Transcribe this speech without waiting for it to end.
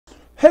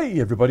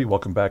Hey everybody,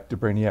 welcome back to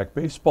Brainiac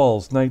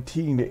Baseball's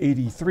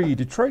 1983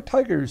 Detroit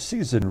Tigers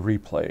season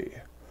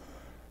replay.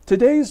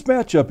 Today's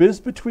matchup is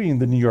between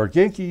the New York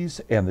Yankees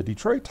and the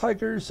Detroit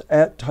Tigers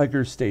at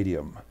Tiger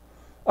Stadium.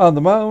 On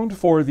the mound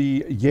for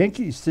the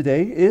Yankees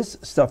today is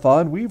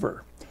Stefan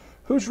Wever,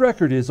 whose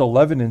record is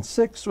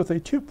 11-6 with a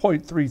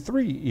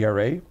 2.33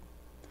 ERA.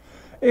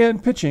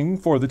 And pitching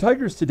for the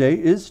Tigers today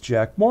is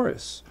Jack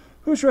Morris,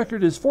 whose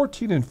record is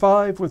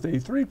 14-5 with a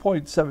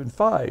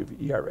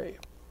 3.75 ERA.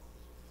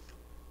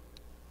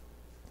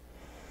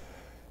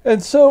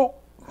 And so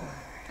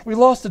we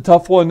lost a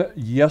tough one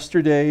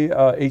yesterday,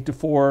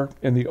 8-4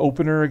 in the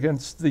opener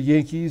against the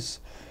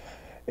Yankees.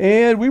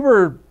 And we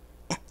were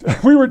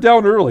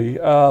down early,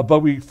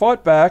 but we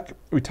fought back.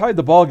 We tied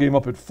the ball game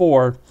up at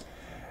 4,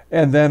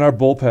 and then our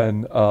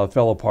bullpen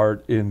fell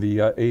apart in the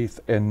 8th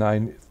and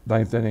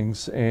ninth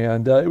innings,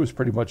 and it was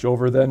pretty much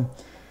over then.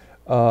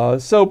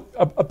 So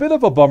a bit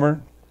of a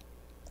bummer,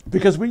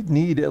 because we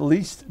need at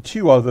least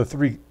 2 out of the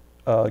 3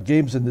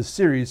 games in this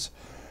series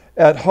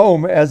at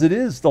home, as it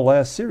is the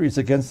last series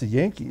against the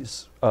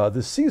Yankees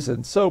this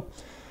season. So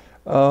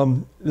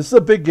this is a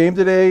big game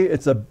today.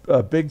 It's a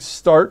big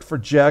start for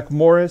Jack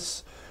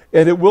Morris,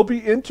 and it will be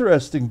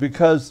interesting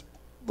because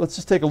let's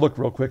just take a look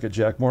real quick at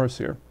Jack Morris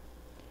here.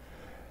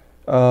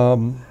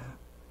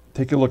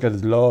 Take a look at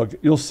his log.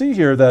 You'll see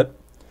here that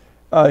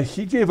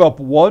he gave up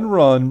 1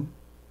 run,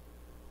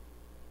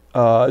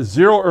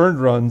 0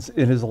 earned runs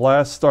in his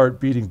last start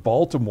beating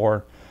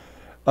Baltimore.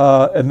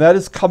 And that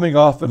is coming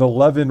off an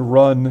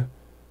 11-run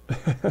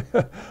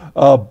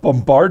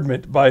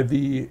bombardment by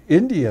the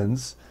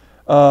Indians.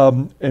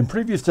 And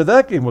previous to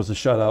that game was a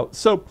shutout.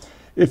 So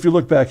if you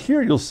look back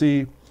here, you'll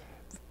see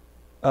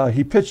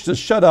he pitched a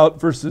shutout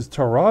versus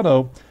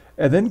Toronto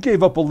and then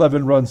gave up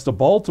 11 runs to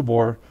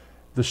Baltimore.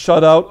 The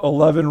shutout,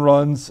 11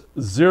 runs,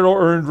 0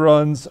 earned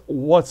runs.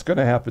 What's going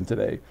to happen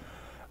today?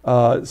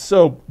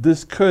 So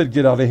this could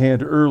get out of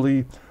hand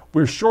early.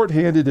 We're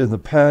shorthanded in the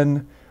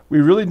pen. We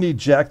really need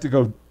Jack to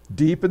go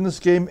deep in this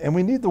game, and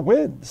we need the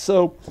win.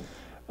 So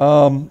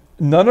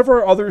none of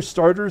our other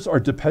starters are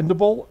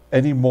dependable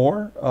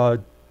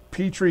anymore.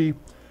 Petrie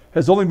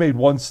has only made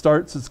 1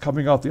 start since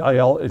coming off the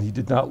IL, and he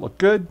did not look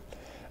good.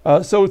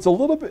 So it's a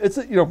little bit,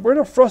 we're at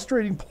a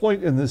frustrating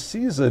point in this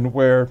season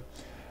where,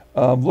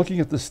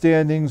 looking at the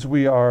standings,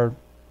 we are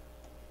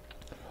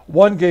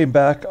 1 game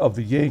back of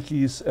the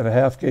Yankees and a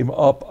half game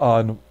up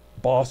on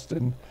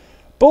Boston.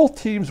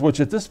 Both teams, which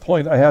at this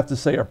point I have to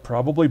say are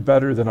probably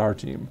better than our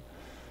team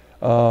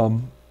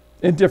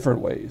in different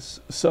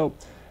ways. So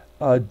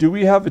do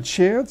we have a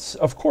chance?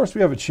 Of course we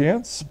have a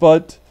chance,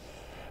 but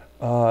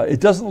it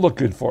doesn't look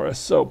good for us.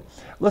 So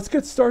let's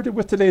get started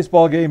with today's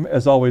ball game.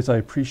 As always, I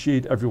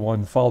appreciate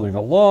everyone following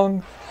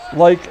along.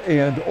 Like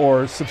and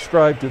or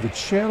subscribe to the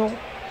channel.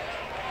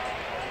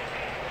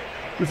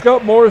 We've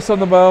got Morris on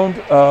the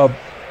mound.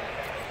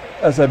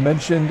 As I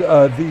mentioned,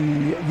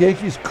 the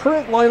Yankees'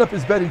 current lineup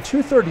is batting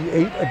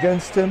 .238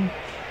 against him.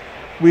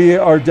 We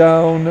are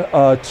down 2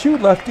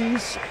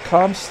 lefties,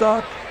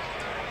 Comstock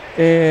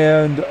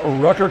and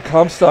Rucker.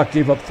 Comstock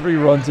gave up 3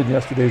 runs in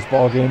yesterday's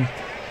ballgame,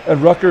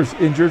 and Rucker's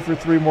injured for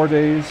 3 more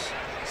days.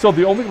 So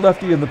the only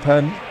lefty in the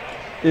pen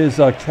is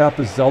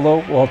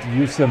Capizzello. We'll have to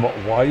use him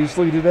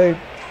wisely today.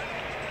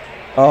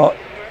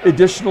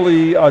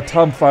 Additionally,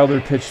 Tom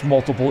Filer pitched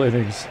multiple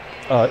innings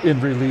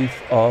in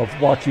relief of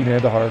Joaquin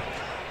Andujar,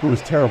 who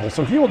was terrible,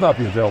 so he will not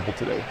be available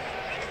today.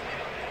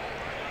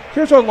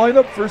 Here's our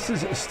lineup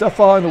versus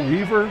Stefan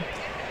Wever.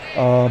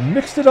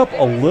 Mixed it up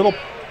a little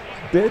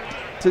bit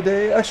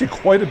today, actually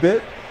quite a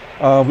bit.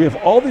 We have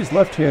all these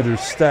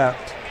left-handers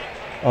stacked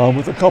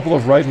with a couple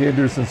of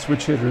right-handers and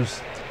switch hitters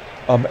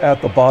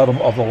at the bottom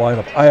of the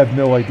lineup. I have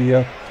no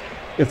idea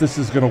if this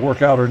is going to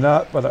work out or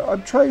not, but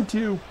I'm trying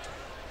to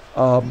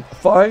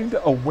find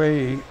a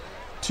way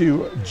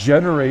to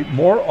generate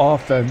more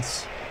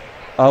offense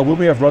when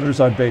we have runners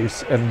on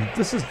base, and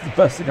this is the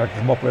best thing I can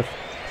come up with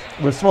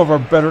some of our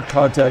better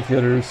contact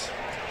hitters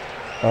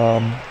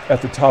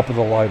at the top of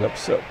the lineup.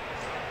 So,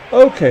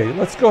 okay,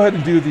 let's go ahead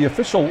and do the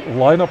official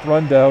lineup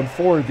rundown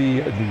for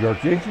the New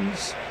York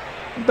Yankees.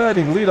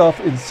 Batting leadoff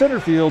in center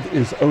field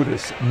is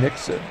Otis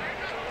Nixon.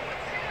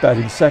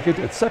 Batting second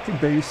at second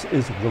base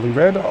is Willie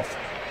Randolph.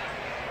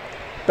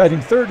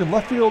 Batting third in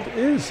left field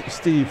is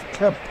Steve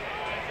Kemp.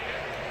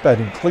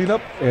 Batting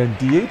cleanup and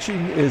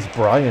DHing is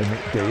Brian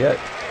Dayett.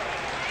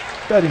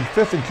 Batting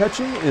fifth and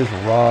catching is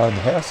Ron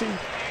Hassey.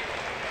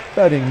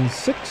 Batting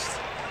sixth,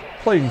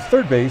 playing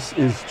third base,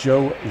 is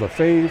Joe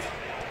Lefebvre.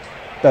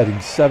 Batting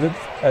seventh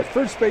at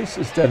first base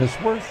is Dennis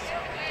Werth.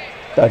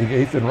 Batting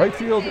eighth in right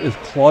field is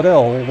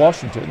Claudell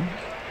Washington.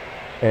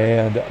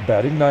 And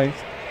batting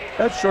ninth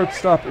at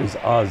shortstop is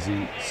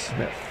Ozzie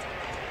Smith.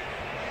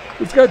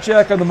 We've got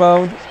Jack on the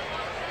mound.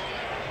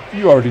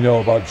 You already know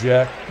about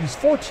Jack. He's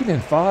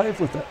 14-5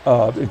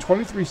 with in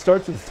 23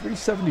 starts with a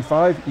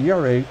 3.75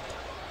 ERA.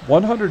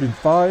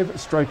 105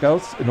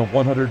 strikeouts in a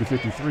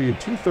 153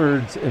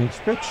 2/3 innings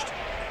pitched.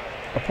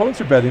 Opponents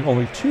are batting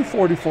only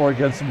 .244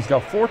 against him. He's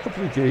got 4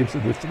 complete games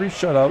and the 3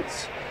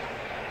 shutouts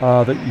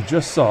that you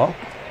just saw.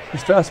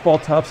 His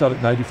fastball tops out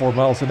at 94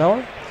 miles an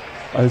hour.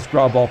 His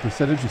ground ball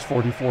percentage is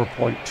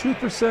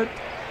 44.2%.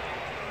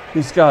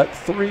 He's got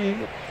 3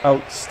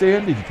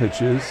 outstanding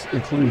pitches,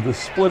 including the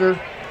splitter,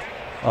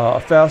 a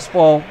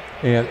fastball,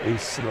 and a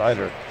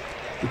slider.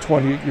 The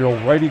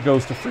 28-year-old righty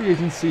goes to free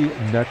agency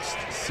next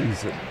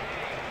season.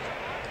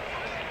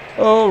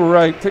 All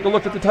right, take a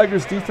look at the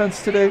Tigers'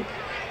 defense today.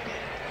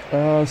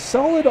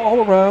 Solid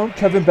all around.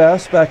 Kevin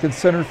Bass back in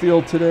center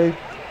field today.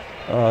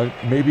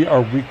 Maybe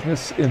our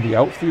weakness in the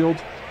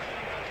outfield.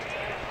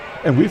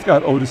 And we've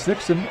got Otis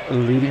Nixon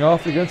leading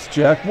off against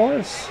Jack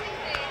Morris.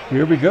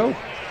 Here we go.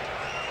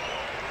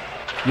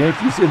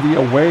 Yankees in the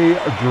away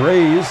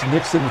grays.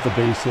 Nixon with the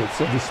base hit.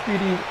 So the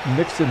speedy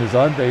Nixon is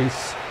on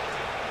base.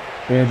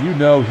 And you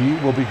know he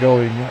will be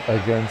going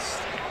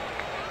against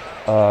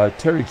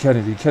Terry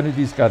Kennedy.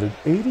 Kennedy's got an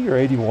 80 or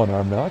 81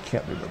 arm now. I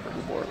can't remember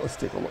anymore. Let's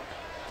take a look.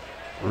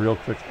 Real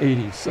quick,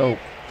 80. So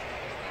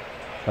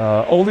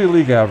only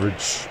league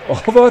average.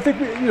 Although I think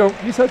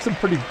he's had some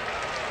pretty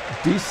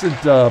decent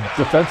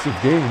defensive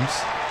games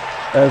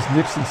as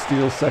Nixon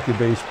steals second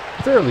base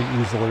fairly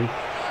easily.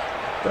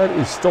 That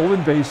is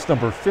stolen base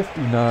number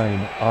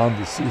 59 on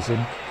the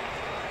season.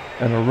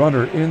 And a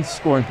runner in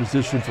scoring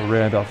position for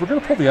Randolph. We're going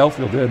to pull the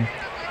outfield in.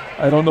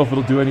 I don't know if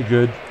it'll do any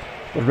good,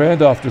 but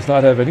Randolph does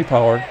not have any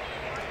power,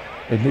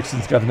 and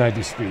Nixon's got a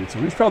 90 speed, so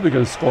he's probably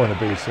going to score on a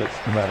base hit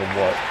no matter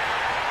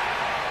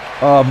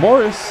what.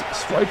 Morris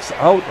strikes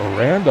out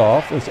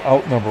Randolph as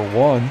out number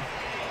 1.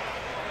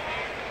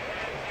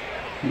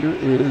 Here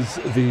is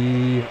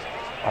the,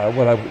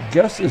 what I would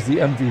guess is the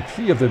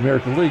MVP of the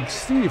American League,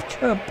 Steve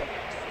Kemp,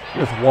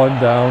 with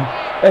 1 down.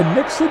 And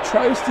Nixon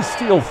tries to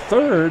steal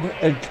third,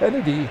 and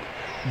Kennedy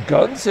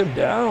guns him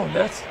down.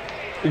 That's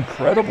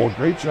incredible.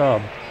 Great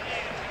job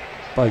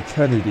by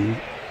Kennedy.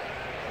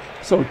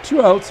 So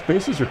 2 outs,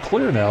 bases are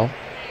clear now,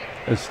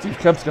 as Steve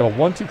Kemp's got a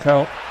 1-2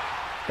 count,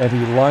 and he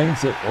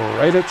lines it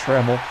right at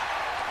Trammell.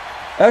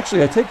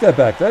 Actually, I take that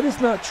back. That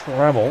is not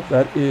Trammell.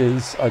 That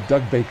is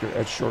Doug Baker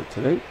at short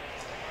today.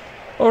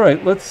 All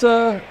right, let's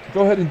go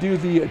ahead and do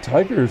the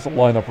Tigers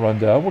lineup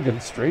rundown. We'll get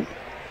it straight.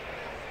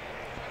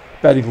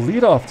 Batting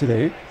leadoff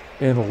today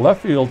in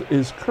left field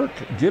is Kirk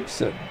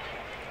Gibson.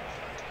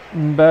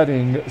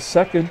 Batting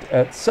second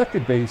at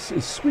second base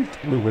is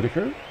Sweet Lou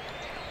Whitaker.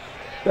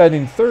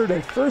 Batting third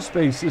at first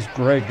base is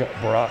Greg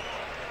Brock.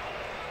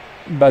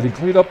 Batting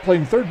cleanup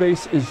playing third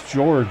base is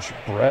George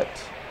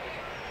Brett.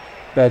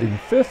 Batting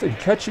fifth and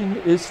catching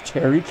is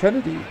Terry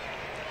Kennedy.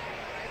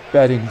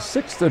 Batting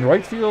sixth in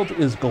right field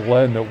is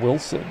Glenn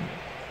Wilson.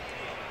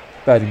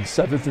 Batting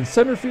seventh in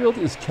center field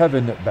is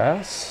Kevin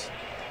Bass.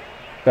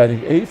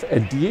 Batting eighth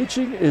and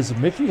DHing is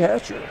Mickey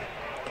Hatcher.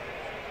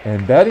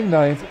 And batting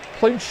ninth,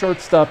 playing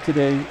shortstop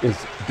today, is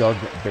Doug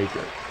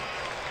Baker.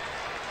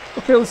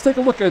 Okay, let's take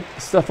a look at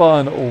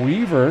Stefan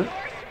Wever.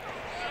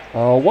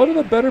 One of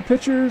the better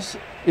pitchers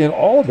in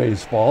all of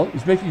baseball.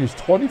 He's making his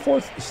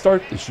 24th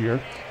start this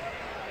year.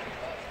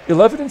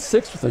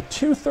 11-6 with a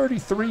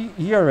 2.33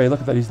 ERA. Look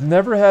at that. He's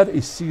never had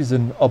a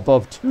season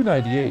above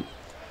 2.98.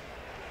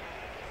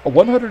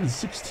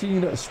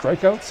 116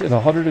 strikeouts in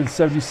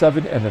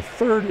 177 and a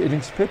third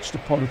innings pitched.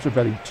 Opponents are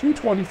batting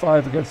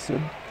 .225 against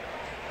him.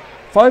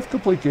 5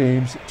 complete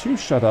games, 2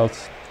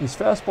 shutouts. His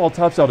fastball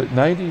tops out at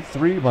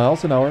 93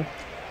 miles an hour.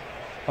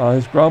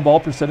 His ground ball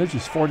percentage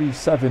is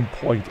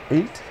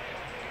 47.8.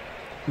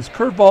 His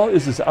curveball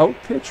is his out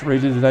pitch,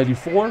 rated at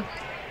 94.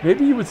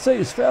 Maybe you would say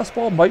his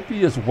fastball might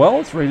be as well.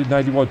 It's rated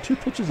 91, 2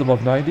 pitches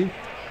above 90.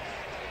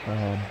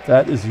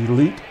 That is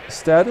elite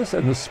status.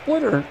 And the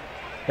splitter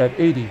at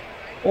 80.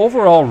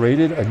 Overall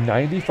rated a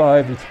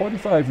 95. The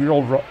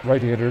 25-year-old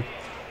right-hander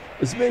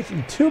is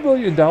making $2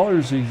 million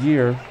a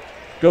year.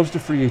 Goes to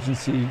free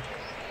agency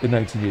in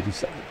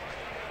 1987.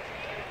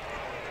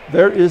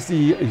 There is the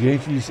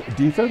Yankees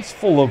defense,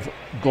 full of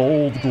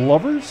gold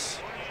glovers.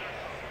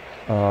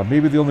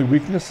 Maybe the only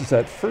weakness is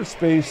at first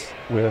base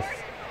with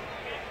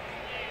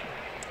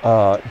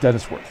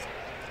Dennis Werth.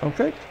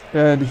 Okay,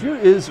 and here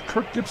is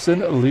Kirk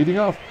Gibson leading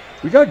off.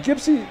 We got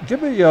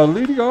Gibby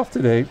leading off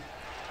today.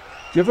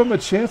 Give him a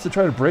chance to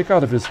try to break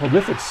out of his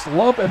horrific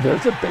slump, and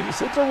there's a base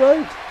hit to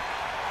right.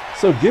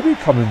 So Gibby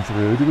coming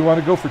through. Do we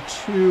want to go for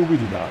 2? We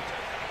do not.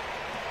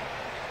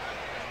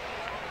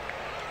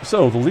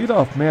 So the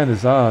leadoff man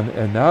is on,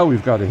 and now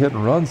we've got a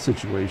hit-and-run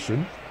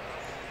situation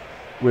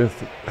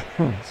with,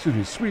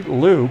 Sweet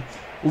Lou.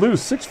 Lou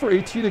 6 for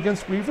 18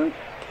 against Wever.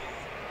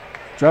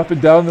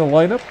 Dropping down the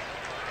lineup.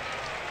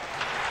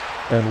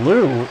 And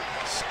Lou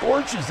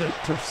scorches it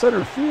to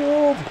center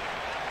field.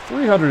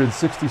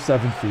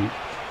 367 feet.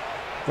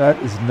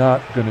 That is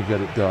not going to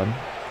get it done.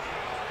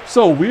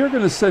 So we are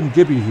going to send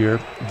Gibby here.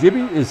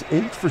 Gibby is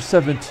 8 for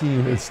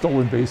 17 in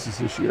stolen bases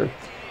this year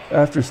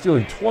after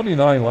stealing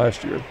 29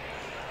 last year.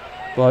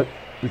 But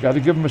we got to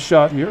give him a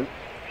shot here.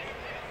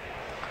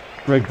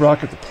 Greg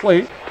Brock at the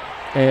plate,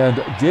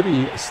 and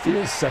Gibby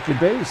steals second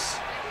base.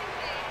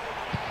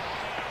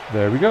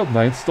 There we go,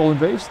 9th stolen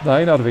base,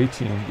 9 out of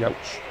 18.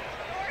 Youch.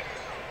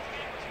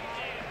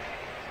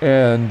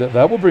 And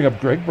that will bring up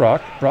Greg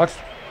Brock. Brock's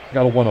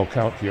got a 1-0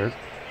 count here.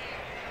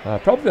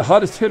 Probably the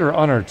hottest hitter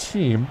on our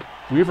team.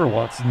 Wever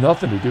wants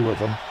nothing to do with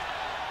him.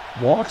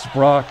 Walks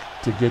Brock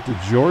to get to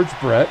George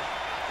Brett.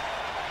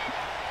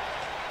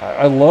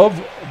 I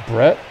love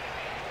Brett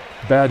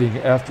batting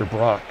after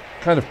Brock.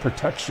 Kind of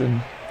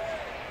protection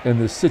in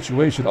this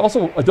situation.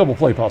 Also a double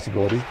play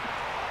possibility.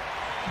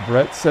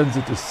 Brett sends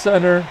it to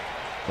center.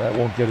 That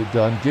won't get it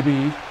done.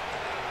 Gibby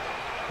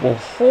will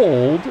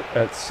hold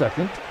at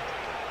second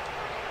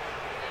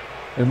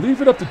and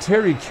leave it up to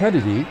Terry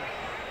Kennedy,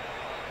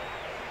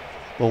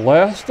 the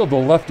last of the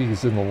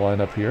lefties in the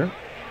lineup here.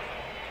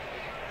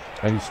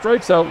 And he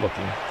strikes out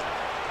looking.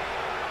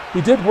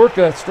 He did work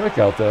that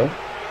strikeout, though.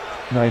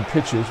 9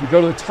 pitches. We go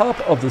to the top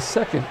of the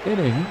second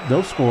inning.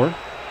 No score.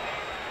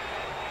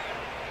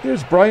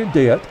 Here's Brian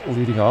Dayett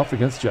leading off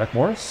against Jack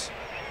Morris.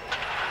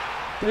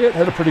 Dayett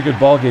had a pretty good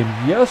ball game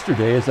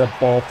yesterday as that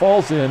ball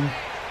falls in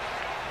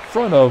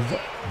front of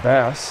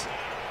Bass.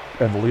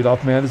 And the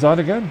leadoff man is on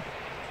again.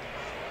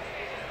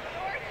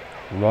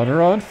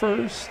 Runner on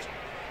first.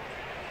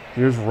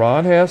 Here's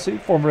Ron Hassey,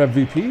 former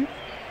MVP.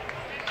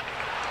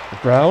 A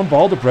ground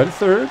ball to Brett at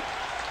third.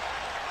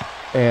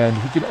 And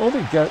he can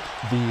only get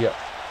the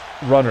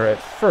runner at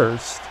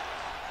first.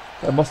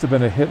 That must have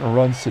been a hit and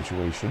run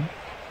situation.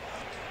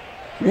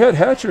 We had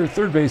Hatcher at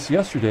third base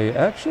yesterday.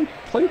 Actually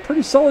played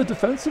pretty solid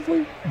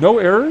defensively. No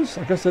errors.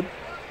 I guess that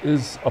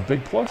is a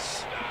big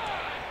plus.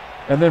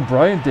 And then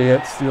Brian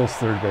Dayett steals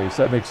third base.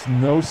 That makes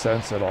no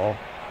sense at all.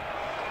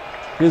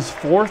 His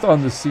 4th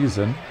on the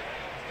season.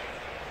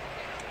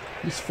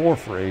 He's 4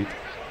 for 8.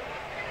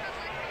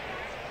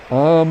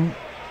 An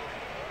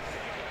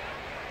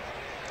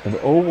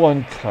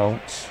 0-1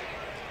 count.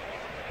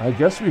 I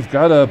guess we've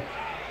got to...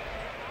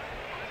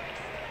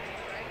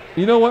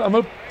 You know what? I'm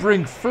going to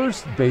bring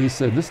first base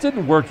in. This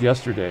didn't work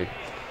yesterday.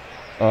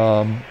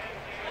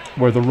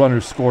 Where the runner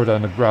scored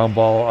on a ground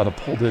ball on a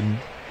pulled-in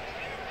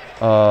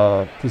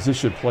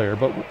position player.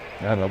 But,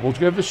 I don't know. We'll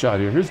give it a shot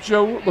here. Here's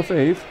Joe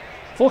Lefebvre.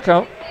 Full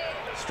count.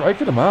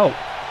 Striking him out.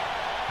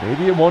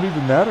 Maybe it won't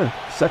even matter.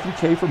 Second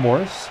K for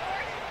Morris.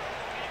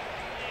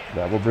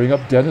 That will bring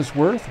up Dennis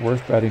Werth.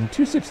 Werth batting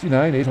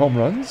 .269, 8 home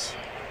runs.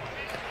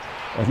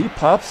 And he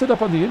pops it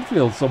up on the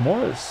infield, so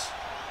Morris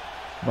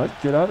might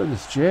get out of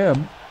this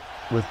jam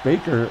with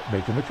Baker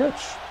making the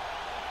catch.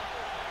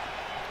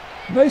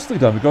 Nicely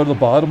done. We go to the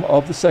bottom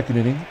of the second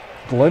inning.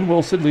 Glenn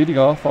Wilson leading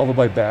off, followed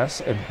by Bass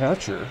and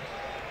Hatcher.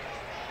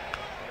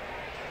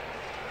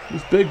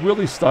 This big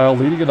Willie style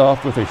leading it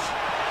off with a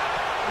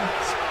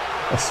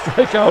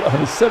strikeout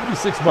on a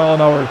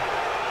 76-mile-an-hour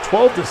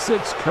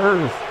 12-6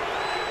 curve.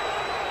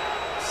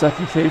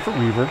 Second K for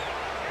Wever.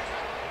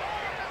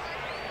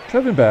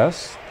 Kevin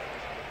Bass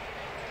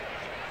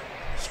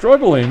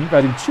struggling,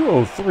 batting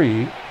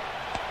 .203,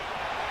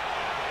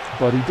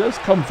 but he does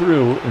come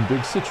through in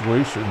big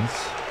situations,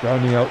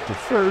 grounding out to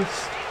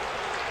first.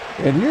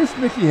 And here's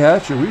Mickey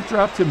Hatcher. We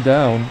dropped him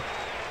down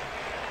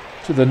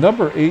to the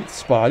number 8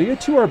 spot. He had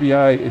 2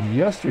 RBI in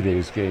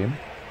yesterday's game,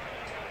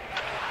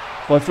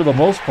 but for the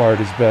most part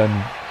has been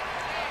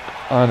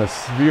on a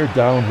severe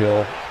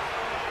downhill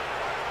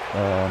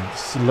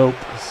slope.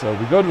 So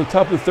we go to the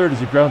top of the third as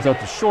he grounds out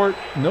to short.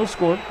 No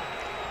score.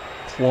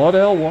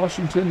 Claudell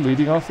Washington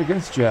leading off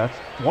against Jack.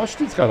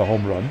 Washington's got a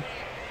home run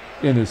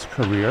in his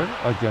career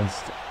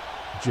against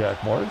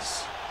Jack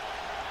Morris.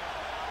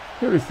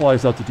 Here he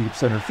flies out to deep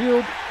center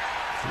field.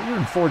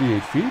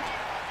 348 feet.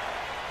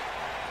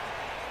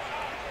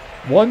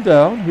 One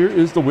down. Here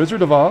is the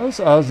Wizard of Oz,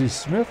 Ozzie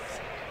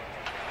Smith.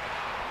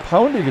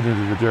 Pounding it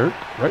into the dirt.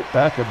 Right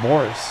back at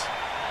Morris.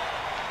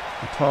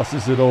 He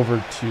tosses it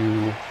over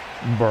to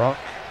Brock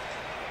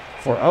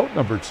for out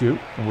number 2.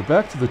 And we're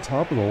back to the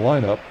top of the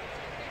lineup.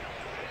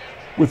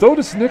 With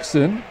Otis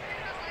Nixon,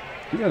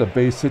 he got a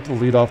base hit to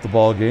lead off the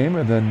ball game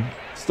and then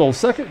stole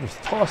second, was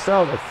tossed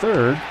out at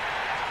third.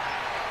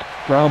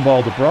 Ground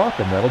ball to Brock,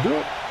 and that'll do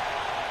it.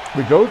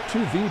 We go to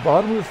the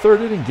bottom of the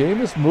third inning.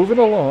 Game is moving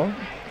along.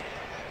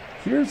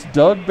 Here's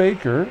Doug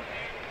Baker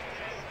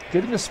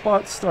getting a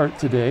spot start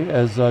today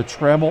as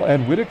Trammell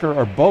and Whitaker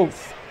are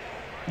both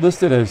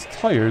listed as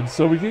tired.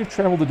 So we gave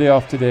Trammell the day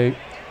off today,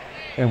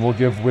 and we'll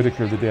give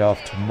Whitaker the day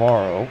off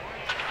tomorrow.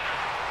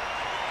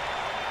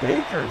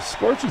 Baker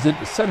scorches it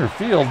to center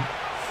field.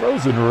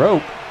 Frozen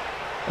rope.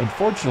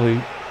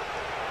 Unfortunately,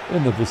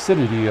 in the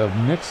vicinity of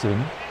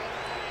Nixon.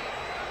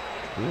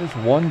 There's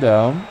one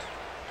down.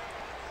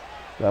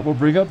 That will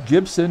bring up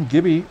Gibson.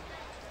 Gibby,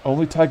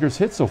 only Tigers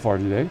hit so far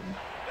today.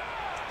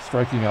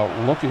 Striking out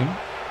looking.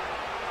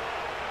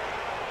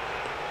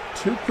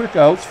 2 quick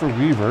outs for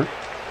Wever.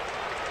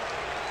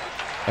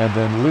 And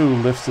then Lou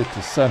lifts it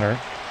to center.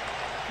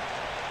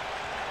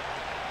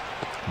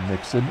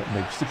 Nixon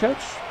makes the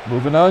catch.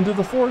 Moving on to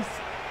the 4th.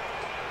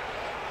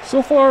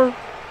 So far,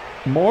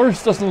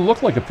 Morris doesn't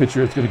look like a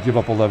pitcher that's going to give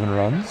up 11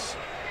 runs.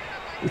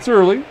 It's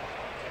early.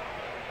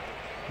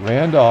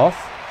 Randolph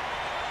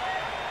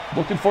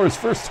looking for his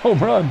first home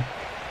run.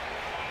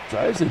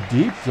 Drives it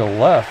deep to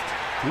left.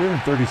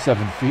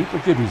 337 feet,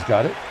 but Gibby's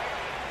got it.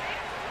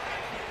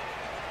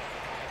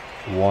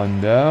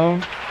 One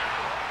down.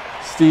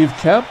 Steve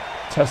Kemp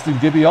testing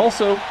Gibby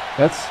also.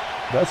 That's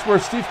That's where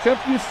Steve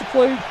Kemp used to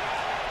play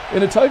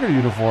in a Tiger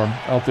uniform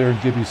out there in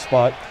Gibby's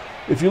spot.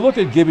 If you look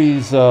at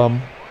Gibby's,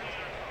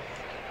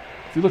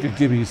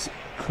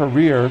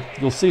 career,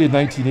 you'll see in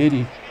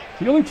 1980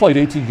 he only played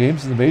 18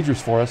 games in the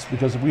majors for us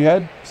because we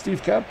had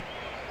Steve Kemp.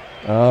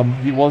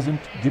 Gibby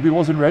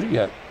wasn't ready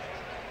yet.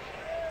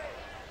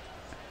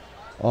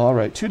 All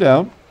right, 2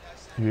 down.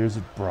 Here's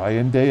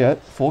Brian Dayett,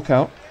 full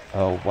count.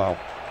 Oh wow,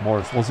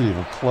 Morris wasn't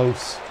even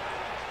close.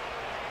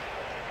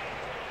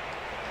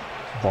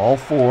 Ball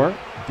 4.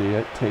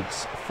 Dayett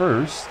takes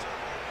first.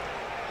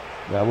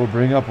 That will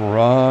bring up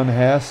Ron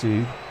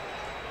Hassey.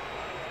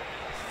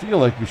 Feel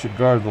like we should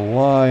guard the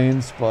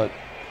lines, but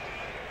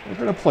we're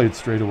going to play it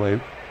straight away.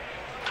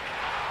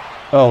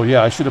 Oh,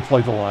 yeah, I should have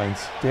played the lines.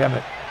 Damn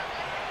it.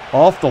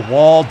 Off the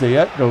wall,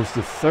 Dayett goes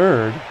to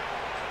third.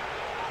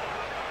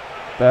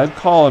 Bad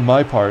call on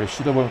my part. I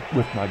should have went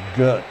with my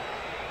gut.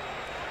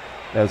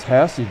 As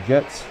Hassey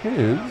gets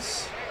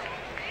his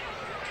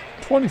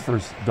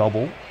 21st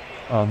double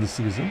on the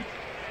season.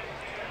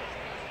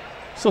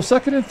 So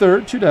second and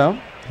third, 2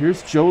 down.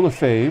 Here's Joe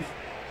Lefebvre,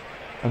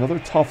 another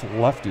tough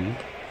lefty.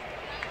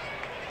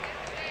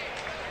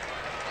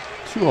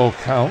 2-0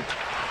 count.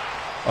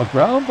 A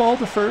ground ball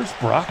to first.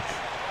 Brock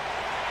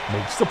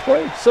makes the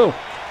play. So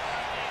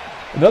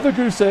another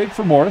goose egg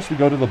for Morris. We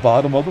go to the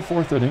bottom of the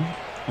 4th inning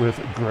with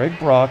Greg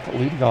Brock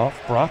leading off.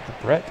 Brock,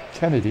 Brett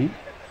Kennedy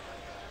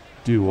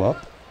due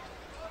up.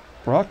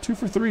 Brock 2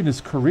 for 3 in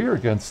his career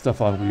against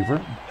Stefan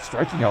Wever.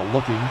 Striking out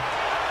looking.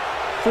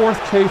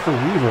 4th K for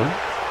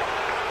Wever.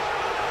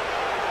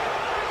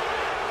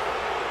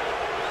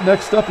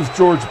 Next up is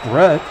George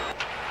Brett.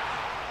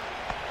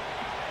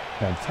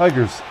 And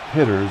Tigers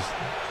hitters.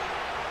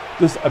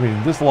 This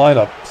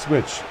lineup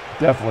switch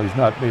definitely has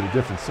not made a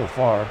difference so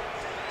far.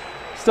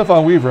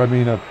 Stefan Wever,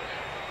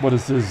 what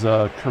is his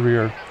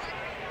career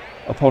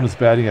opponent's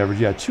batting average?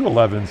 Yeah,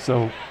 211.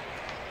 So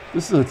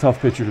this is a tough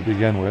pitcher to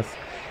begin with.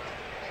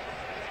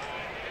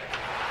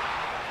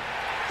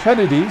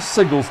 Kennedy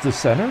singles to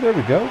center. There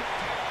we go.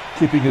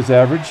 Keeping his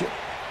average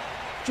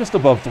just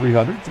above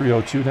 300,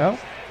 302 now.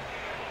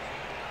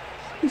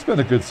 He's been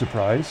a good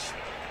surprise.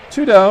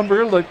 2 down. We're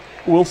going to let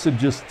Wilson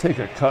just take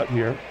a cut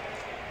here.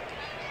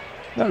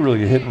 Not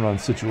really a hit and run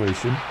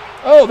situation.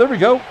 Oh, there we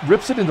go.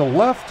 Rips it into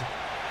left.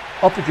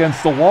 Up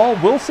against the wall.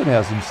 Wilson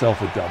has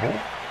himself a double.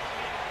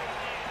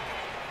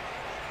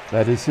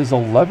 That is his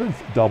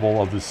 11th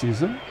double of the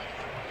season.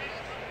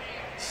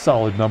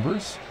 Solid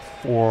numbers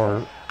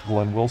for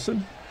Glenn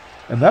Wilson.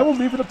 And that will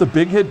leave it up to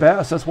Big Hit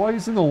Bass. That's why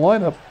he's in the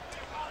lineup.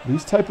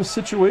 These type of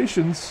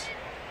situations.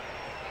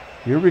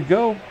 Here we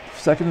go.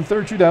 Second and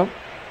third, 2 down.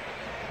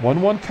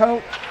 1-1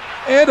 count.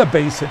 And a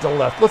base hit to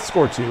left. Let's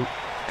score 2.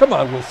 Come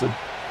on, Wilson.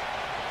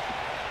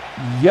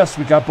 Yes,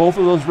 we got both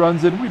of those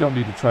runs in. We don't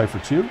need to try for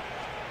 2.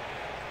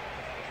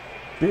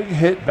 Big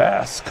Hit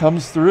Bass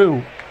comes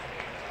through.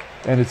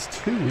 And it's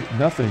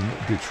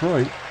 2-0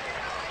 Detroit.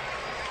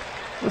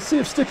 Let's see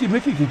if Sticky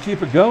Mickey can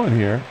keep it going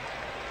here.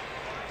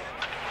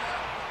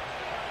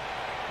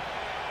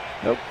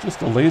 Nope,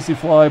 just a lazy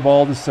fly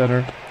ball to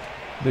center.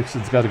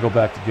 Nixon's got to go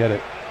back to get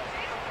it.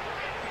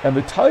 And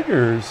the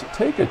Tigers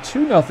take a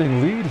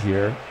 2-0 lead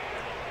here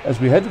as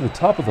we head to the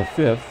top of the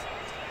 5th.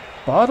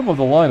 Bottom of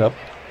the lineup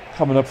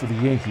coming up for the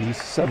Yankees,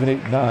 7,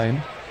 8,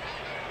 9,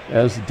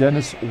 as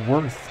Dennis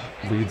Werth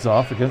leads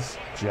off against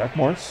Jack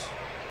Morris.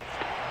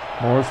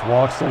 Morris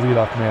walks the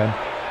leadoff man.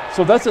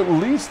 So that's at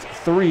least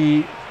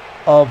 3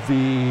 of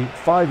the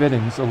 5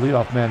 innings a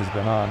leadoff man has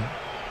been on.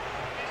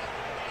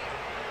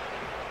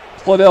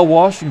 Claudell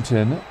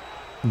Washington,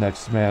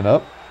 next man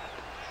up.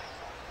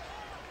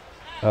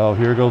 Oh,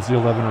 here goes the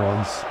 11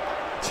 runs.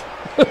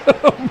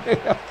 Oh,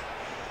 man.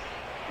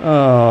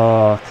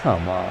 Oh,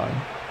 come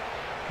on.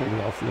 Pull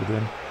the outfield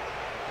in.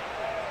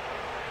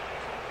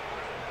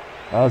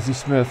 Ozzie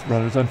Smith,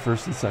 runners on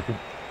first and second.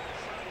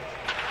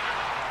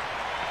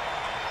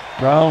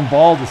 Ground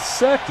ball to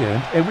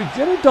second, and we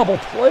get a double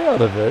play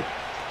out of it.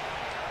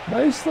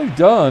 Nicely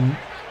done.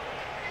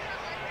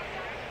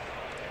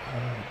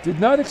 Did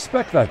not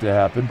expect that to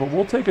happen, but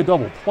we'll take a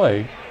double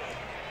play.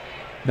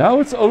 Now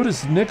it's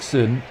Otis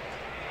Nixon,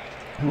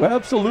 who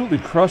absolutely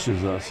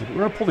crushes us. We're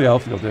going to pull the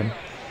outfield in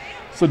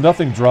so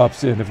nothing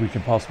drops in if we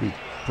can possibly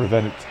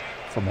prevent it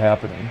from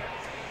happening.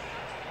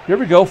 Here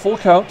we go, full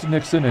count to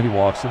Nixon, and he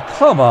walks it.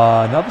 Come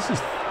on, now this is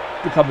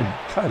becoming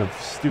kind of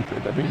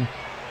stupid. I mean,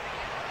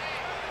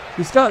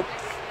 he's got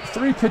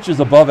 3 pitches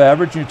above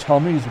average, and you tell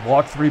me he's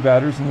walked 3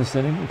 batters in this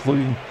inning,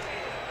 including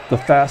the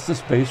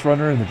fastest base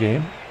runner in the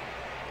game?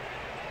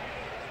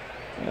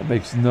 That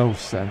makes no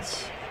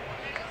sense.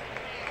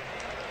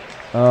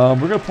 We're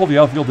going to pull the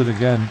outfield in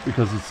again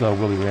because it's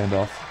Willie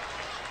Randolph.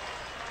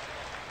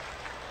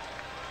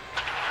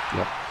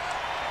 Yep.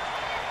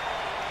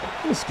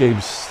 This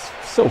game's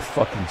so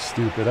fucking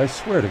stupid, I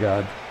swear to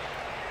God.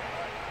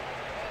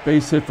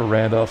 Base hit for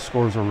Randolph,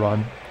 scores a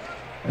run.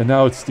 And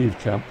now it's Steve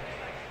Kemp.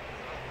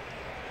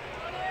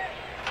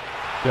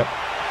 Yep.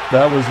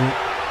 That was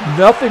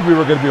nothing we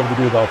were going to be able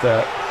to do about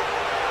that.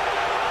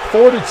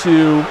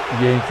 4-2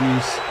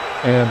 Yankees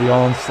and the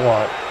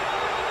onslaught.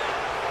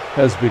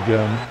 has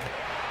begun.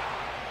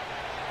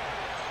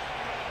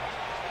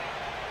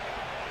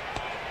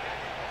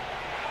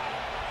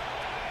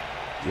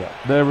 Yeah,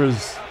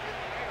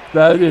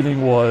 that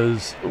inning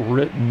was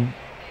written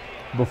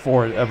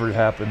before it ever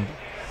happened.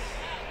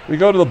 We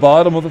go to the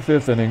bottom of the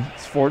 5th inning.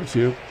 It's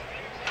 4-2.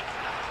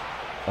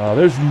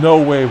 There's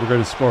no way we're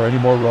going to score any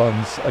more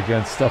runs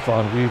against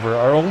Stefan Wever.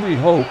 Our only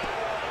hope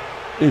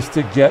is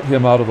to get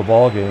him out of the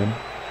ball game.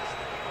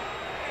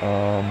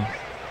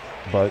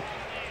 But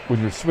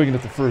when you're swinging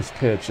at the first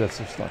pitch, that's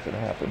just not going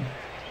to happen.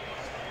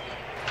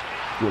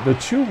 The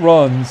 2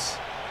 runs,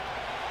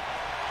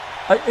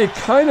 it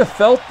kind of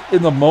felt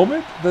in the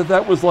moment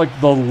that was like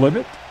the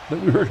limit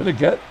that we were going to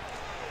get.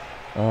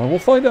 We'll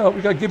find out.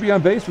 We got Gibby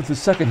on base with his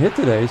 2nd hit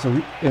today, so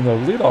in the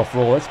leadoff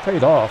role, that's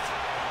paid off.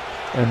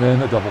 And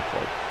then a double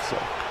play. So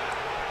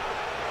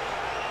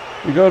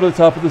we go to the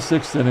top of the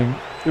 6th inning.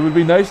 It would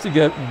be nice to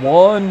get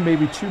 1,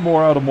 maybe 2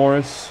 more out of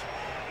Morris,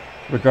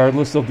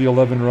 regardless of the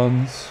 11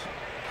 runs.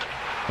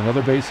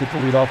 Another base hit to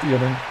lead off the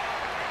inning.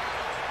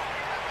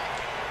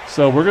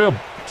 So we're going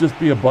to just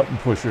be a button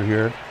pusher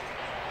here.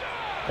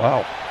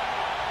 Wow.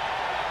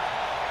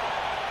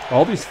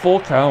 All these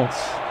full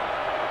counts.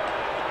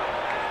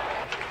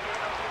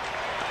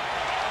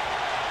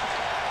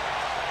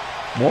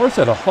 Morris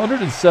had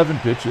 107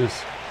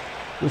 pitches.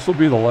 This will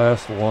be the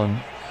last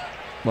one.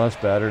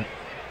 Last batter.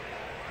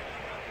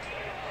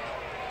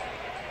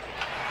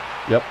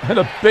 Yep, and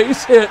a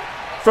base hit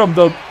from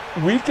the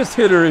weakest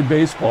hitter in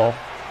baseball.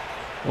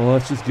 Well,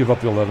 let's just give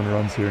up the 11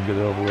 runs here and get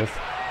it over with.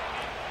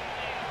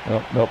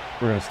 Nope,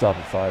 we're going to stop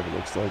at 5, it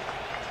looks like.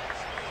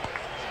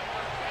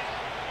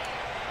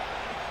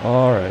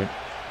 All right.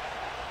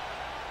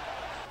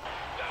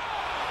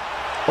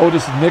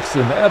 Otis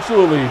Nixon,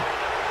 absolutely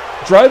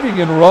driving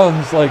in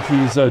runs like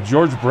he's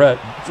George Brett.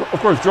 Of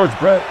course, George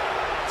Brett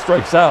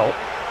strikes out.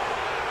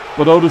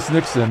 But Otis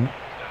Nixon,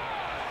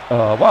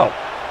 wow,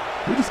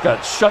 we just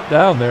got shut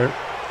down there.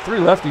 3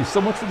 lefties,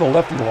 so much for the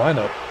lefty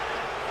lineup.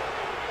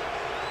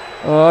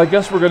 I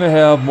guess we're going to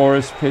have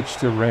Morris pitch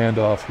to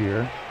Randolph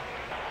here.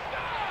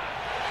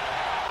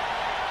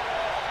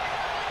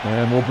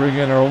 And we'll bring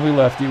in our only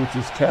lefty, which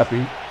is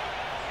Cappy.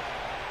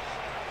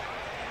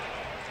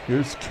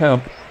 Here's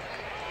Kemp.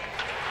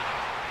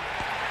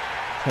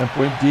 Kemp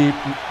went deep.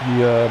 He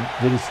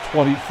hit his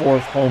 24th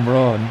home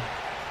run.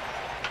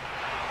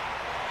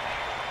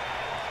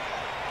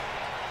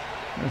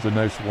 There's a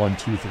nice 1,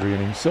 2, 3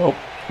 inning. So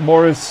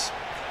Morris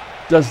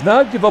does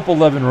not give up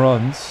 11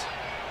 runs.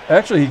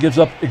 Actually, he gives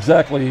up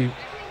exactly,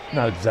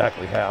 not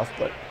exactly half,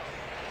 but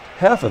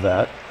half of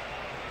that.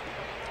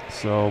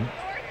 So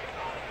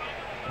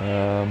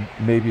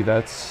maybe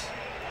that's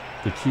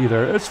the key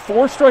there. It's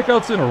 4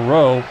 strikeouts in a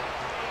row.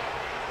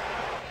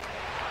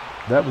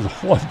 That was a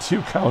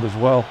 1-2 count as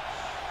well.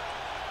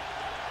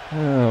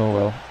 Oh,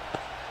 well.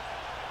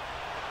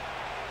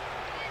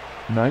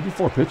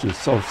 94 pitches.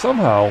 So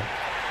somehow,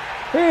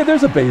 hey,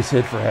 there's a base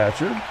hit for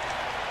Hatcher.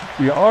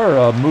 We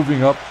are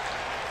moving up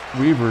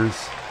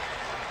Weaver's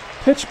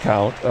pitch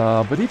count,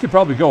 but he could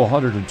probably go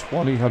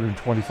 120,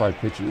 125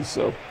 pitches.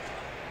 So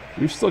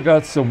we've still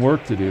got some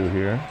work to do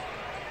here.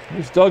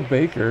 Here's Doug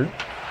Baker.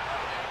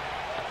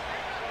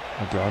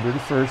 A grounder to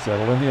first.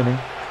 That'll end the inning.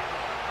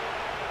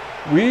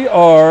 We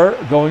are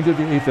going to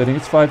the 8th inning.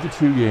 It's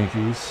 5-2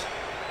 Yankees.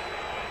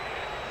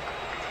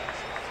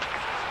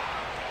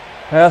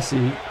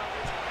 Hassey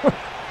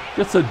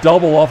gets a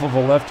double off of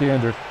a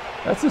left-hander.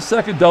 That's his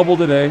 2nd double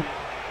today.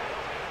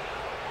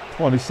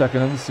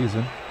 22nd of the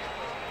season.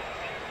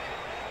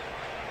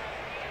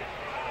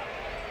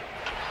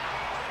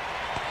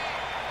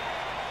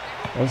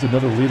 That was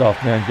another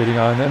leadoff man getting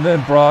on. And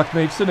then Brock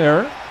makes an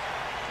error.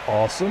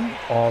 Awesome,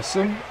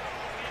 awesome.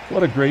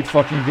 What a great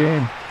fucking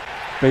game.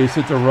 Base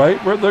hit to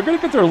right. They're going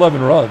to get their 11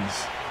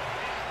 runs.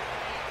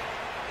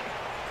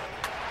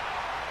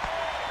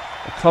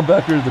 A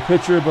comeback here to the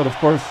pitcher, but of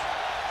course,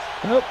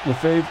 nope,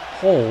 Lefebvre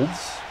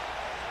holds.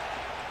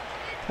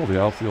 Pull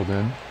the outfield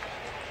in.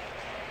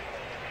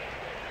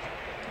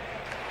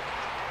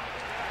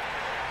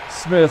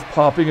 Smith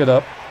popping it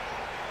up.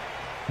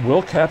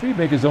 Will Cappy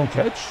make his own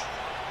catch?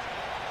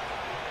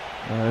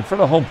 In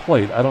front of home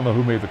plate. I don't know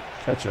who made the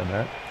catch on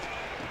that.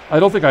 I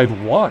don't think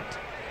I'd want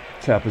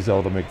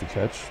Capizell to make the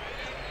catch.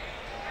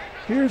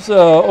 Here's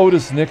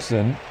Otis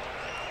Nixon.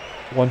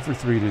 1 for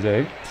 3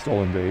 today.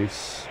 Stolen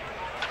base.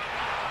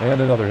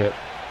 And another hit.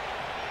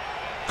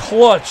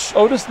 Clutch.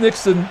 Otis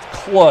Nixon,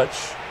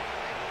 clutch.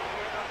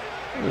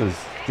 Look at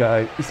this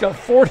guy. He's got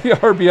 40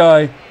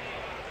 RBI.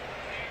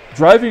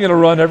 Driving in a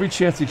run every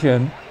chance he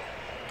can.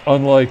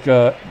 Unlike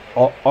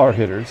our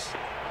hitters.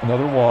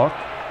 Another walk.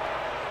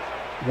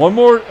 One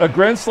more, a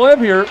grand slam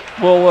here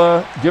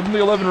will give him the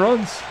 11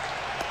 runs.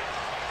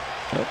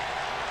 Yep.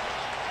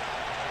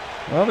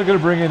 Well, they're going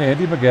to bring in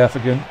Andy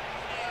McGaffigan.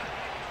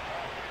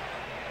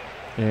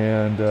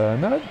 And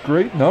not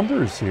great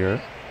numbers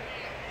here.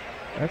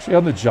 Actually,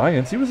 on the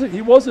Giants, he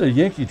was a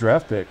Yankee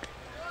draft pick.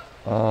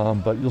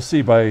 But you'll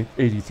see by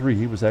 83,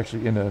 he was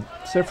actually in a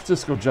San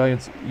Francisco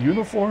Giants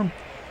uniform.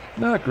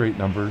 Not great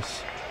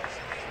numbers.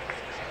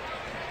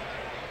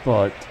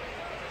 but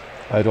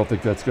I don't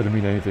think that's going to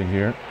mean anything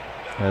here.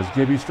 As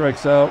Gibby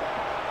strikes out,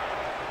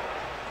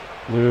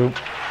 Lou,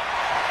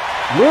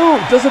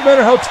 doesn't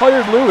matter how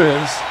tired Lou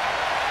is.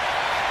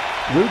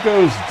 Lou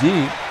goes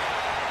deep.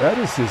 That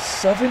is his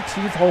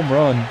 17th home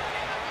run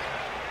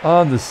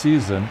on the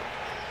season.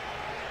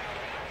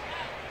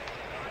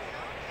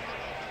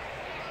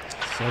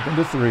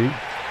 7-3.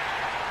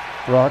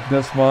 Brock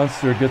Ness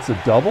Monster gets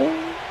a double,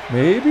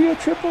 maybe a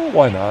triple.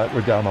 Why not?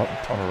 We're down a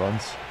ton of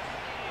runs.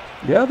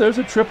 Yeah, there's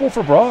a triple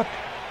for Brock.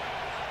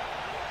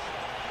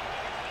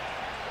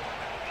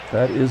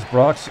 That is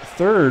Brock's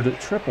 3rd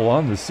triple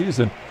on the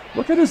season.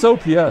 Look at his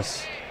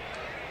OPS.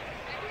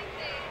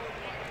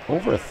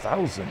 Over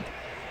 1,000.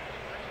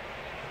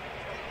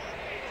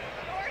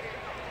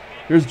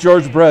 Here's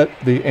George Brett,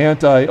 the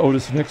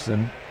anti-Otis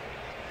Nixon.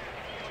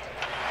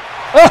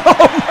 Oh,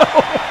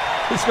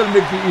 no! It's going to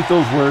make me eat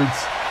those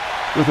words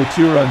with a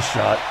 2-run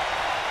shot.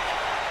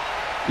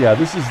 Yeah,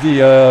 this is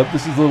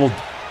the little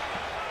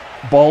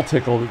ball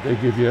tickle that they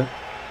give you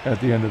at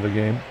the end of the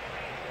game.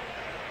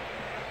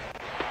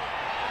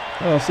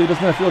 Oh, see,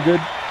 doesn't that feel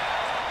good?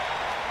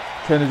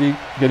 Kennedy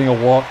getting a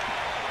walk,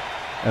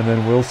 and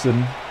then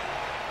Wilson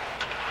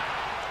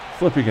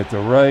flipping it to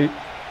right.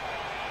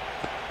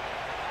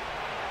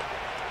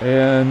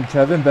 And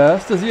Kevin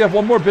Bass, does he have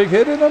one more big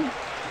hit in him?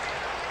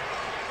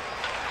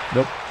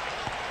 Nope.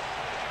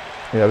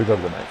 Yeah, we go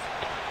to the 9th.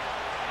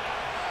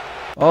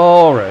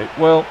 All right,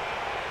 well,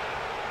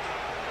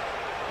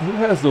 who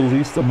has the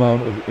least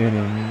amount of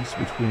innings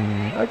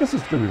between, I guess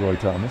it's going to be Roy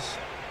Thomas.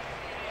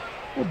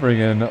 We'll bring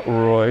in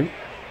Roy.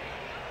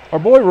 Our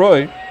boy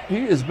Roy,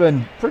 he has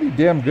been pretty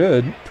damn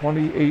good.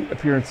 28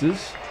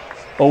 appearances,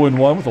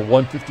 0-1 with a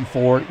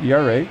 1.54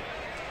 ERA.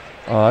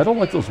 I don't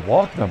like those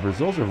walk numbers.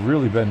 Those have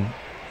really been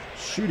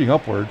shooting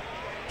upward.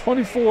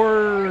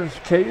 24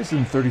 Ks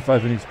and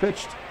 35 innings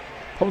pitched.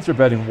 Opponents are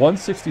batting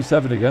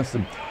 167 against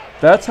him.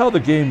 That's how the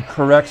game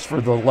corrects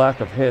for the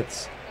lack of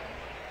hits.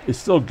 It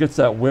still gets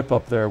that whip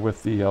up there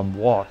with the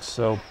walks.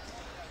 So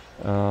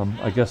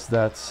I guess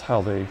that's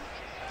how they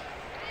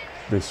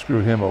screw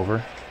him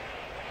over.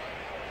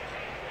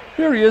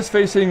 Here he is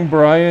facing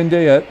Brian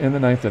Dayett in the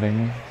 9th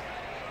inning.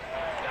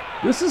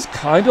 This is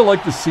kind of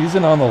like the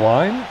season on the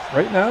line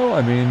right now.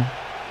 I mean,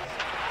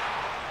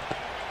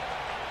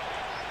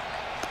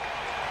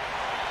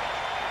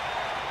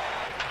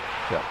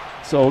 yeah.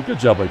 So good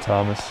job by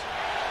Thomas.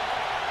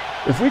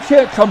 If we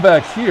can't come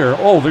back here,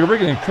 oh, they're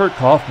bringing in Kirk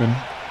Kaufman.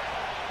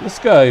 This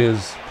guy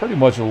is pretty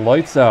much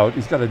lights out.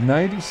 He's got a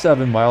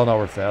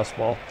 97-mile-an-hour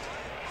fastball.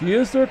 He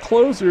is their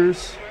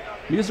closers.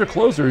 He is their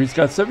closer. He's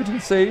got 17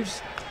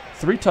 saves,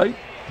 3 tight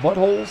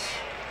buttholes.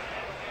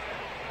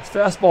 His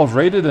fastball's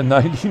rated a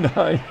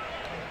 99.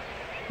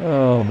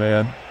 Oh,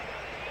 man.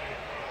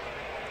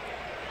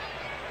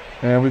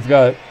 And we've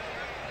got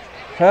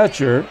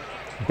Hatcher,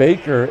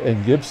 Baker,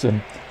 and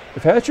Gibson.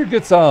 If Hatcher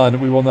gets on,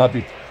 we will not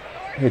be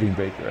hitting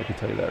Baker. I can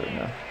tell you that right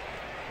now.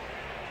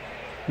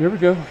 Here we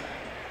go.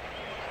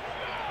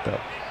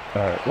 Oh.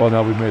 All right. Well,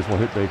 now we may as well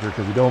hit Baker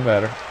because it don't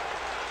matter.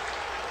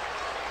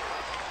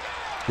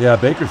 Yeah,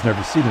 Baker's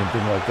never seen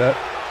anything like that.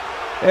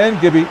 And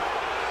Gibby.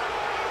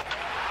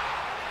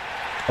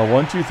 A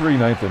 1-2-3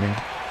 9th inning.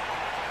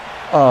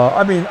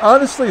 I mean,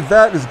 honestly,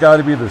 that has got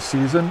to be the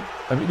season.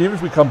 I mean, even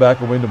if we come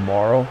back and win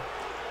tomorrow,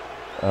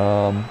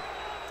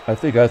 I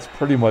think that's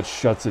pretty much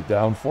shuts it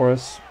down for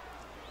us.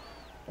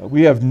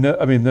 We have no,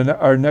 I mean,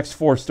 our next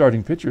 4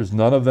 starting pitchers,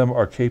 none of them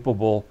are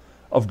capable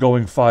of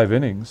going 5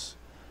 innings.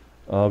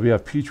 We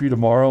have Petrie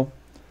tomorrow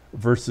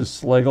versus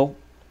Slagle.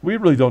 We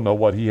really don't know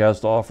what he has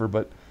to offer,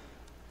 but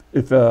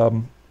if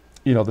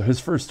his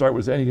first start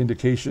was any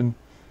indication,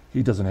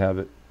 he doesn't have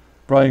it.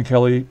 Brian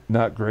Kelly,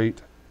 not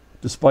great,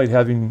 despite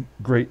having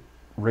great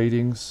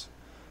ratings.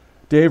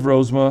 Dave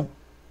Rozema,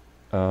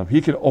 he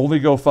can only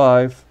go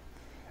 5,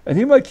 and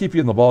he might keep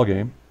you in the ball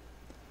game.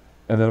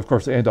 And then, of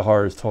course,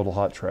 Andahar is total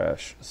hot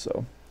trash.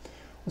 So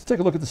let's take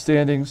a look at the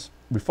standings.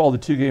 We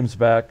followed 2 games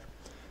back.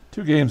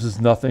 2 games is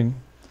nothing,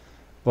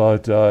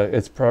 but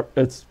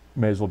it's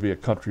may as well be a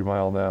country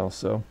mile now.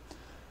 So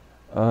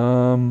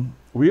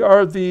we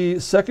are the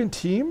 2nd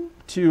team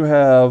to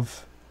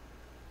have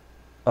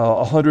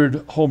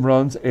 100 home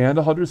runs and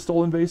 100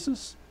 stolen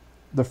bases.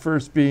 The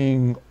first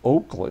being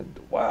Oakland.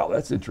 Wow,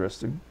 that's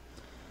interesting.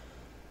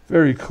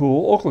 Very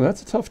cool. Oakland,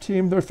 that's a tough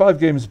team. They're 5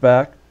 games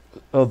back.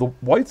 The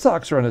White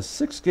Sox are on a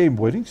 6-game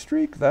winning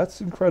streak.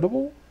 That's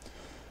incredible.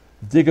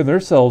 Digging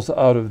themselves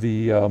out of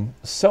the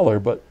cellar,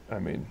 but, I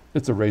mean,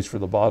 it's a race for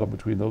the bottom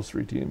between those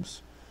 3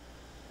 teams.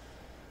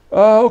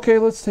 Okay,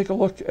 let's take a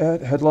look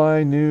at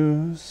headline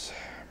news.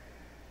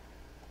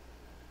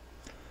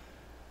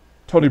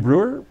 Tony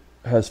Brewer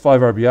has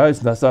 5 RBIs,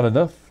 and that's not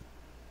enough.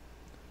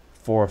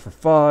 4 for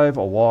 5,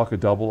 a walk, a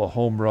double, a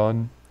home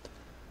run,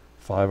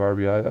 5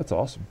 RBI. That's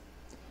awesome.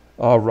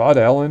 Rod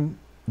Allen,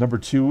 number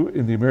 2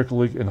 in the American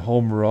League in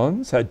home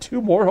runs, had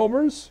 2 more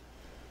homers.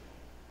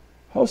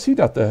 How's he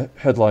not the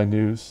headline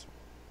news?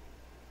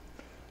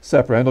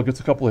 Sap Randall gets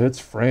a couple of hits.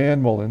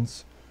 Fran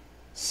Mullins.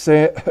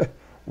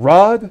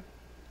 Rod,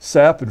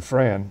 Sap, and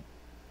Fran.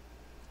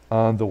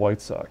 on the White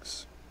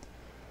Sox.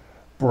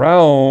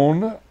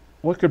 Brown,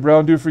 what could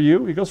Brown do for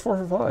you? He goes 4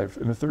 for 5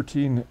 in a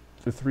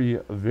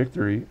 13-3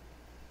 victory.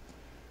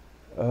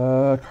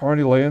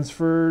 Carney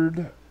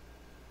Lansford,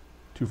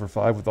 2 for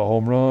 5 with a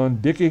home run.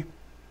 Dickey.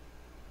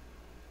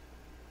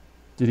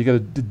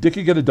 Did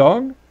Dickey get a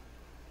dong?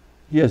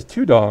 He has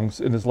 2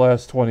 dongs in his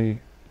last 12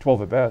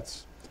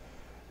 at-bats.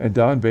 And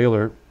Don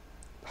Baylor.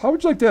 How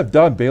would you like to have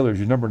Don Baylor as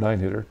your number 9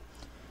 hitter?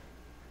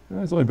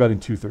 He's only batting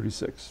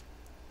 .236.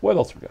 What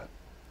else we got?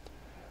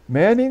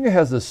 Manning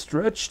has a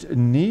stretched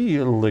knee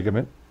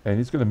ligament, and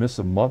he's going to miss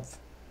a month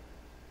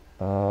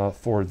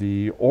for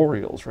the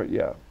Orioles, right?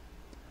 Yeah.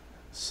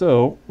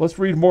 So let's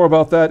read more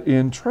about that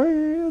in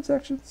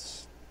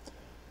transactions.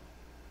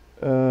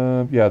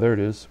 Yeah, there it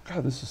is.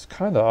 God, this is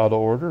kind of out of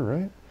order,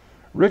 right?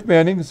 Rick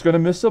Manning is going to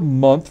miss a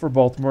month for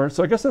Baltimore.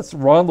 So I guess that's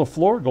Ron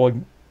Lefebvre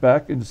going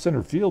back into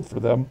center field for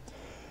them.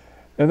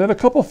 And then a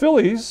couple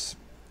Phillies.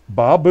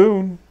 Bob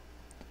Boone,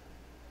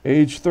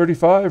 age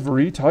 35,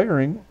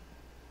 retiring.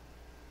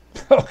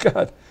 Oh,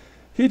 God.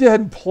 He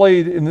hadn't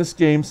played in this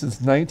game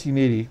since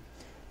 1980.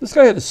 This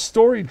guy had a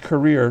storied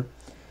career,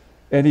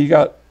 and he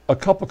got a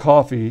cup of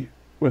coffee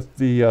with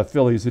the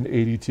Phillies in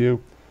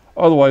 82.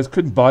 Otherwise,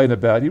 couldn't buy in a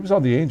bat. He was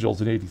on the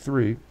Angels in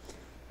 83,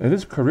 and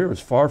his career was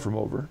far from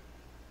over.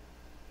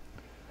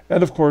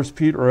 And, of course,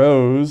 Pete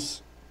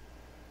Rose,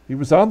 he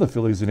was on the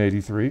Phillies in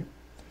 83.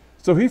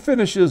 So he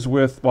finishes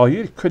with, well,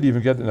 he couldn't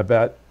even get in a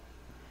bat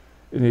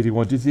in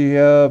 81. Did he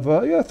have,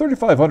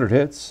 3,500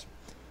 hits.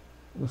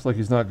 Looks like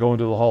he's not going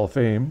to the Hall of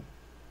Fame.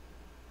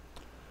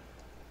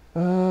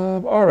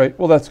 All right,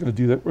 well, that's going to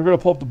do that. We're going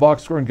to pull up the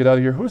box score and get out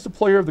of here. Who's the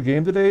player of the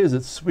game today? Is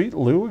it Sweet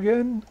Lou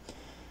again?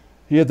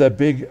 He had that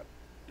big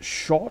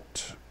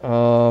shot.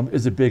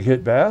 Is it Big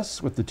Hit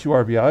Bass with the 2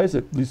 RBIs?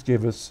 At least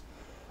gave us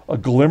a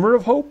glimmer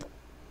of hope.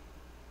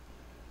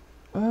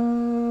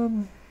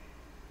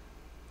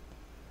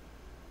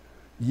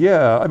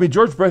 Yeah, I mean,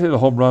 George Brett hit a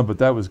home run, but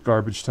that was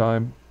garbage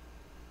time.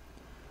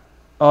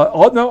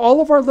 Now,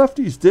 all of our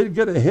lefties did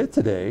get a hit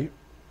today.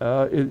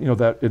 In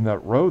that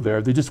row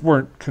there, they just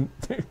weren't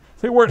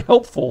they weren't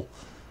helpful.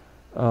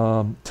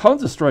 Tons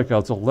of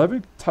strikeouts,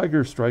 11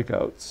 Tiger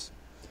strikeouts,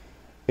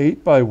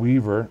 8 by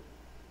Wever.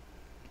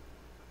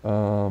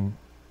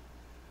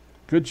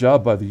 Good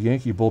job by the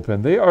Yankee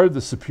bullpen. They are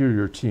the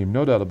superior team,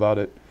 no doubt about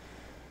it.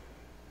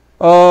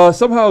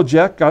 Somehow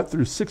Jack got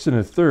through 6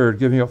 1/3,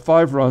 giving up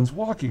 5 runs,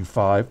 walking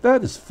 5.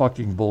 That is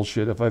fucking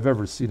bullshit. If I've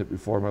ever seen it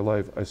before in my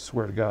life, I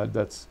swear to God,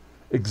 that's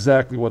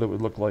exactly what it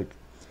would look like.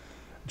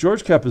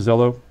 George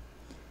Capizzello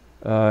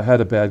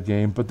had a bad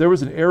game, but there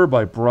was an error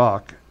by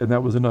Brock, and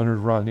that was an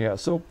unearned run. Yeah,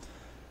 so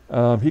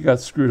he got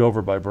screwed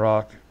over by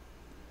Brock.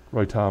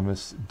 Roy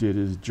Thomas did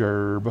his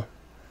gerb.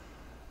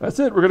 That's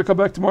it. We're going to come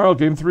back tomorrow,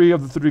 Game 3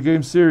 of the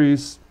 3-game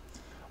series.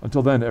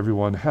 Until then,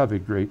 everyone, have a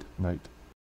great night.